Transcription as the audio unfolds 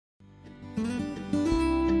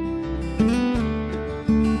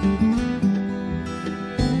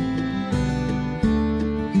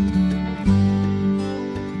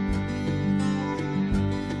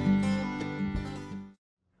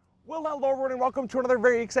Hello everyone and welcome to another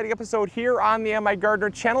very exciting episode here on the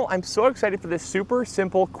MIgardener channel. I'm so excited for this super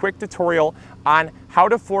simple quick tutorial on how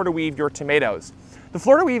to Florida weave your tomatoes. The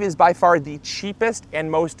Florida weave is by far the cheapest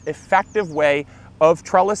and most effective way of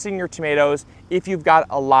trellising your tomatoes if you've got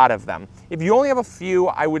a lot of them. If you only have a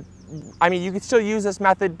few, you could still use this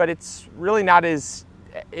method, but it's really not as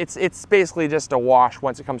it's basically just a wash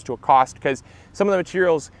once it comes to a cost, because some of the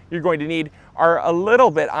materials you're going to need are a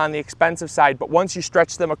little bit on the expensive side, but once you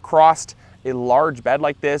stretch them across a large bed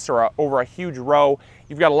like this or over a huge row,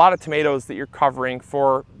 you've got a lot of tomatoes that you're covering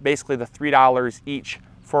for basically the $3 each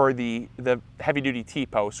for the heavy-duty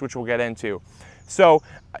T-post, which we'll get into. So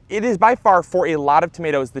it is by far, for a lot of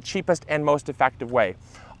tomatoes, the cheapest and most effective way.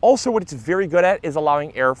 Also, what it's very good at is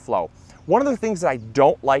allowing airflow. One of the things that I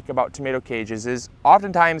don't like about tomato cages is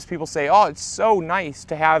oftentimes people say, oh, it's so nice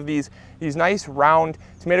to have these nice round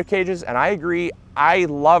tomato cages, and I agree, I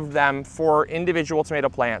love them for individual tomato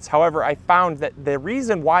plants. However, I found that the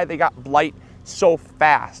reason why they got blight so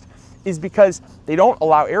fast is because they don't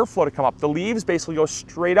allow airflow to come up. The leaves basically go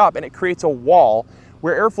straight up and it creates a wall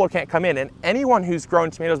where airflow can't come in. And anyone who's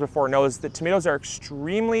grown tomatoes before knows that tomatoes are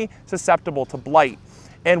extremely susceptible to blight.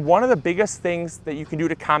 And one of the biggest things that you can do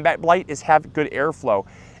to combat blight is have good airflow.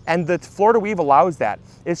 And the Florida weave allows that.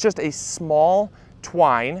 It's just a small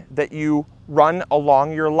twine that you run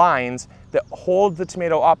along your lines that hold the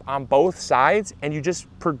tomato up on both sides, and you just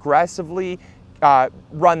progressively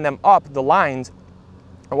run them up the lines.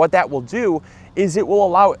 And what that will do is it will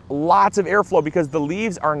allow lots of airflow, because the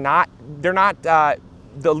leaves the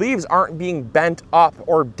leaves aren't being bent up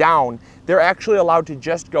or down. They're actually allowed to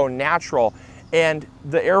just go natural, and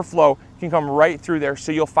the airflow can come right through there.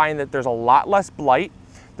 So you'll find that there's a lot less blight,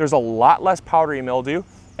 there's a lot less powdery mildew,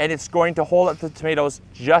 and it's going to hold up the tomatoes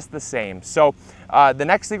just the same. So the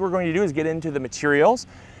next thing we're going to do is get into the materials.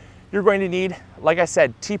 You're going to need, like I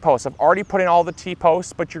said, T-posts. I've already put in all the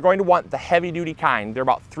T-posts, but you're going to want the heavy duty kind. They're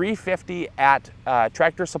about $3.50 at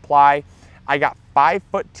Tractor Supply. I got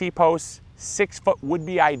 5-foot T-posts. 6-foot would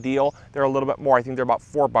be ideal. They're a little bit more. I think they're about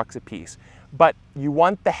 $4 a piece. But you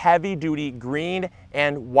want the heavy duty green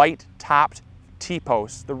and white topped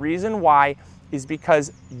T-posts. The reason why is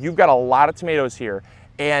because you've got a lot of tomatoes here,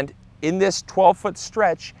 and in this 12-foot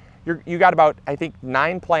stretch, you got about, I think,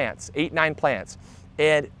 9 plants, 8-9 plants.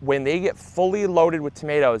 And when they get fully loaded with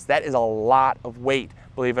tomatoes, that is a lot of weight,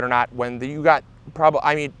 believe it or not. When you got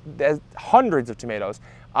there's hundreds of tomatoes.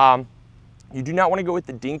 You do not want to go with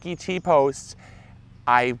the dinky T-posts.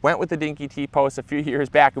 I went with the dinky T-posts a few years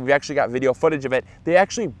back, and we've actually got video footage of it. They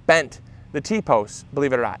actually bent the T-posts,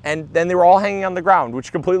 believe it or not, and then they were all hanging on the ground,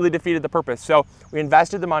 which completely defeated the purpose. So we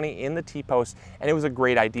invested the money in the T-posts, and it was a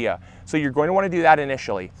great idea. So you're going to want to do that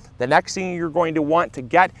initially. The next thing you're going to want to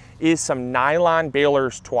get is some nylon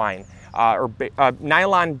baler's twine,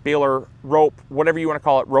 nylon baler rope, whatever you want to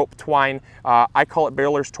call it, rope twine. I call it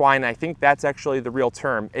baler's twine. I think that's actually the real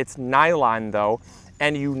term. It's nylon though,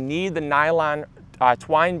 and you need the nylon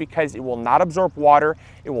twine because it will not absorb water,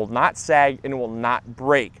 it will not sag, and it will not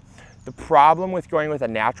break. The problem with going with a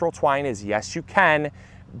natural twine is, yes, you can,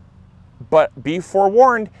 but be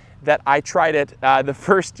forewarned that I tried it the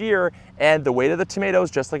first year, and the weight of the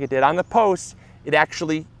tomatoes, just like it did on the posts, it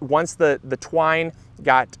actually, once the twine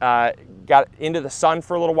got into the sun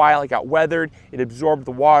for a little while, it got weathered, it absorbed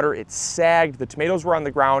the water, it sagged, the tomatoes were on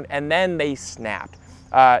the ground, and then they snapped.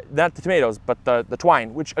 Not the tomatoes, but the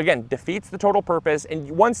twine, which again defeats the total purpose.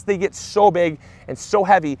 And once they get so big and so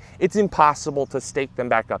heavy, it's impossible to stake them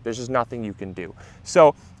back up. There's just nothing you can do.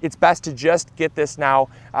 So it's best to just get this now,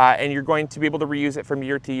 and you're going to be able to reuse it from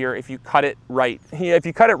year to year if you cut it right. If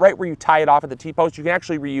you cut it right where you tie it off at the T-post, you can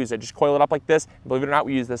actually reuse it. Just coil it up like this. Believe it or not,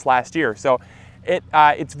 we used this last year. So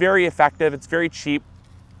it's very effective. It's very cheap.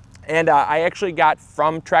 And I actually got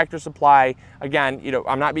from Tractor Supply, again,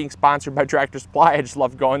 I'm not being sponsored by Tractor Supply, I just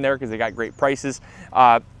love going there because they got great prices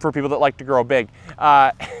for people that like to grow big.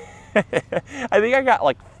 I think I got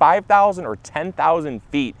like 5,000 or 10,000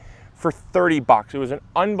 feet for $30. It was an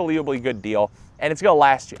unbelievably good deal, and it's gonna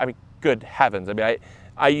last you, good heavens.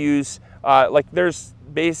 I use, there's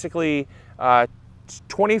basically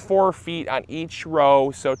 24 feet on each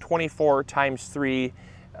row, so 24 times 3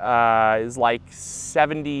 is like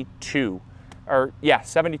 72, or yeah,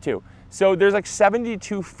 72. So there's like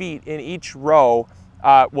 72 feet in each row.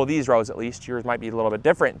 Well, these rows at least, yours might be a little bit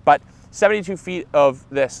different, but 72 feet of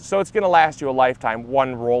this. So it's gonna last you a lifetime,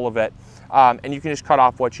 one roll of it. And you can just cut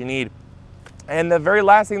off what you need. And the very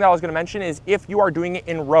last thing that I was gonna mention is if you are doing it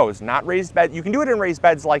in rows, not raised beds, you can do it in raised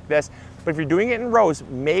beds like this, but if you're doing it in rows,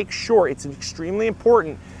 make sure, it's extremely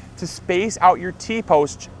important to space out your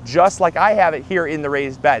T-posts just like I have it here in the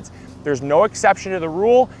raised beds. There's no exception to the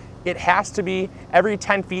rule. it has to be every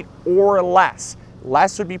 10 feet or less.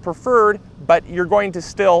 Less would be preferred, but you're going to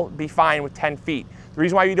still be fine with 10 feet. The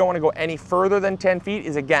reason why you don't want to go any further than 10 feet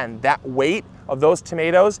is, again, that weight of those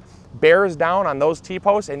tomatoes bears down on those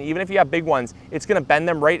T-posts, and even if you have big ones, it's going to bend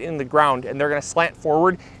them right in the ground, and they're going to slant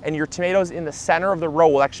forward, and your tomatoes in the center of the row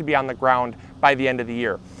will actually be on the ground by the end of the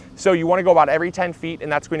year. So you want to go about every 10 feet,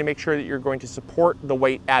 and that's going to make sure that you're going to support the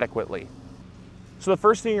weight adequately. So the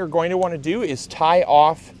first thing you're going to want to do is tie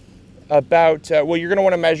off about, well, you're going to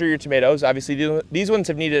want to measure your tomatoes. Obviously, these ones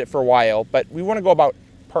have needed it for a while, but we want to go about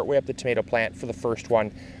partway up the tomato plant for the first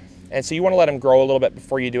one. And so you want to let them grow a little bit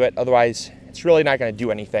before you do it. Otherwise, it's really not going to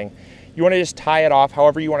do anything. You want to just tie it off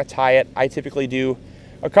however you want to tie it. I typically do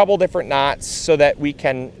a couple different knots so that we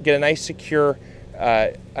can get a nice secure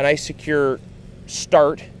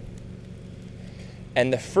start.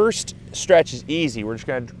 And the first stretch is easy. We're just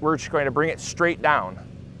going to bring it straight down.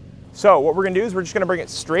 So what we're going to do is we're just going to bring it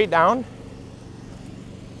straight down,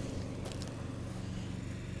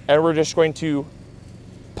 and we're just going to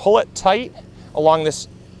pull it tight along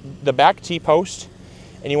the back T-post,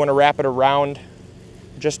 and you want to wrap it around.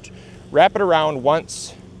 Just wrap it around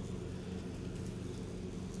once.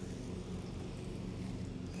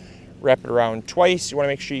 Wrap it around twice. You want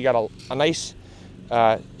to make sure you got a nice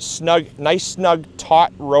snug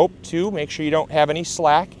taut rope too. Make sure you don't have any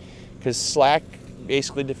slack, because slack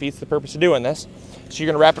basically defeats the purpose of doing this. So you're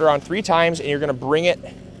going to wrap it around 3 times, and you're going to bring it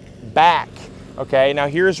back. Okay, now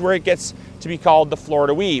here's where it gets to be called the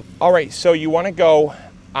Florida weave. All right, so you want to go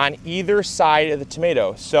on either side of the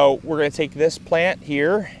tomato. So we're going to take this plant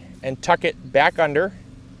here and tuck it back under,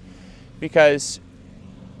 because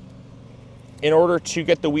in order to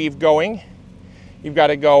get the weave going, you've got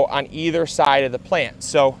to go on either side of the plant.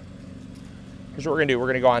 So here's what we're going to do. We're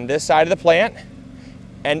going to go on this side of the plant,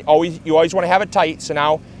 and you always want to have it tight. So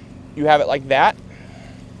now you have it like that,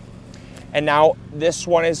 and now this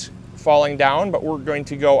one is falling down, but we're going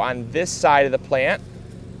to go on this side of the plant,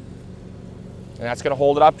 and that's going to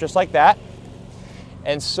hold it up just like that,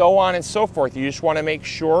 and so on and so forth. You just want to make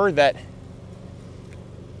sure that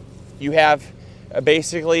you have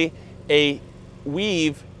basically a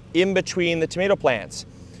weave in between the tomato plants,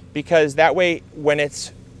 because that way when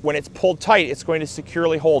it's pulled tight, it's going to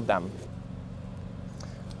securely hold them.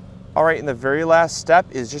 All right, and the very last step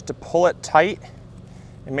is just to pull it tight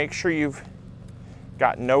and make sure you've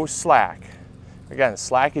got no slack. Again,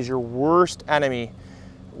 slack is your worst enemy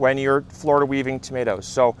when you're Florida weaving tomatoes.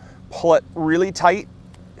 So pull it really tight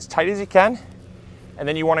as you can, and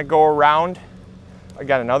then you want to go around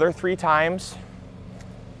again another 3 times.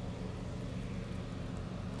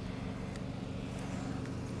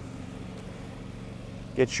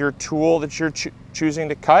 Get your tool that you're choosing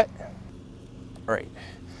to cut. All right,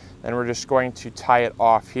 then we're just going to tie it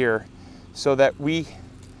off here so that we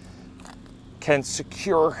can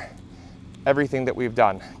secure everything that we've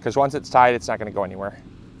done, because once it's tied, it's not going to go anywhere.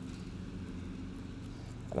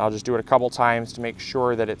 And I'll just do it a couple times to make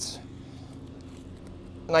sure that it's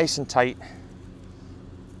nice and tight.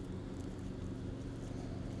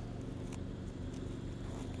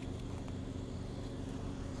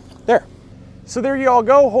 There. So there you all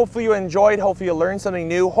go. Hopefully you enjoyed. Hopefully you learned something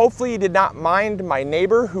new. Hopefully you did not mind my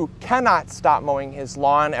neighbor who cannot stop mowing his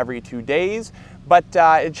lawn every 2 days. But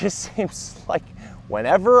it just seems like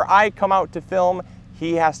whenever I come out to film,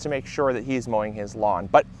 he has to make sure that he's mowing his lawn.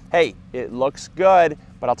 But hey, it looks good,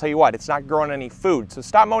 but I'll tell you what, it's not growing any food. So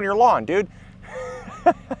stop mowing your lawn, dude.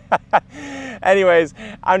 Anyways,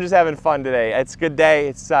 I'm just having fun today. It's a good day.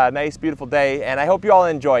 It's a nice, beautiful day, and I hope you all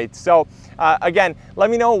enjoyed. So again, let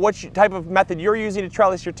me know what type of method you're using to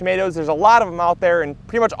trellis your tomatoes. There's a lot of them out there, and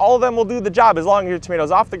pretty much all of them will do the job as long as your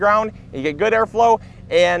tomatoes off the ground, and you get good airflow,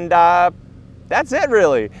 and that's it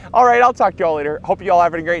really. All right, I'll talk to you all later. Hope you all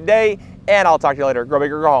having a great day, and I'll talk to you later. Grow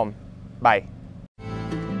big or go home. Bye.